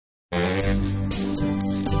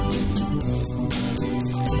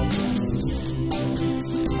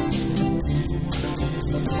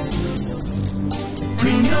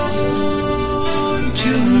Bring your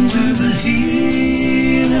children to the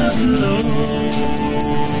heel of the Lord.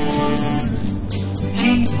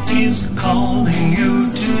 He is calling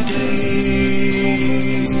you today.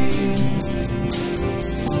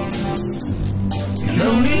 Your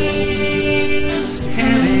load is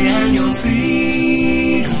heavy and your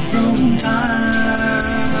feet have grown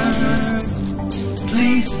tired.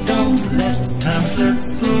 Please don't let time slip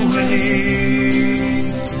away.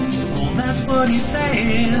 That's what he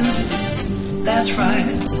said. That's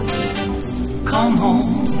right. Come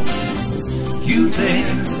home, you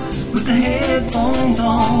there with the headphones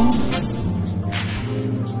on.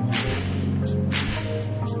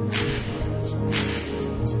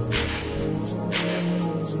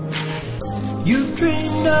 You've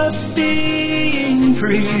dreamed of being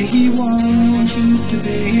free. He wants you to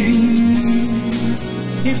be.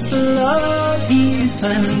 It's the love he's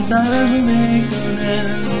silence as we make an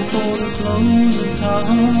end for the close of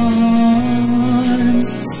time.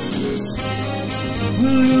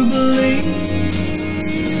 Will you believe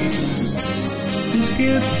this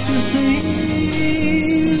gift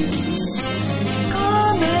received?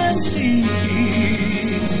 Come and see.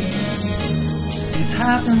 It's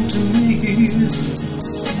happened to me.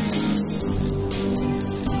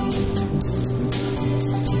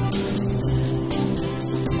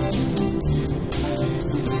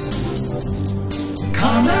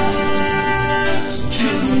 Come as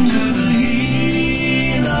children to the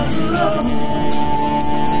heel of the Lord.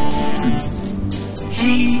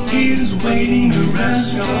 He is waiting to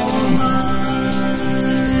rest your mind.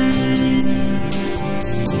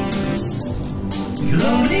 Your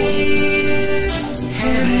load is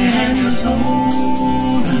heavy and your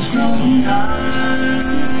soul has grown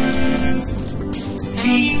tired.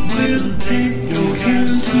 He will take your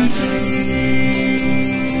cares today.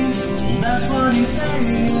 That's what he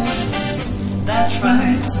said. That's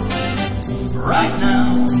right. Right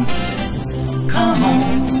now. Come on.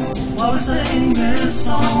 While we sing this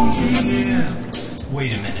song here.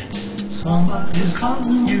 Wait a minute. Somebody's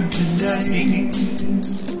calling you today.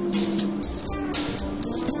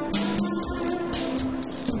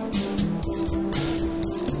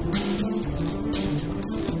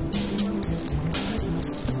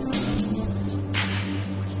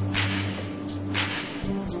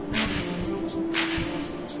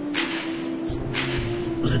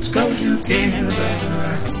 Let's go together.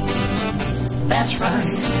 That's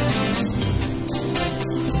right.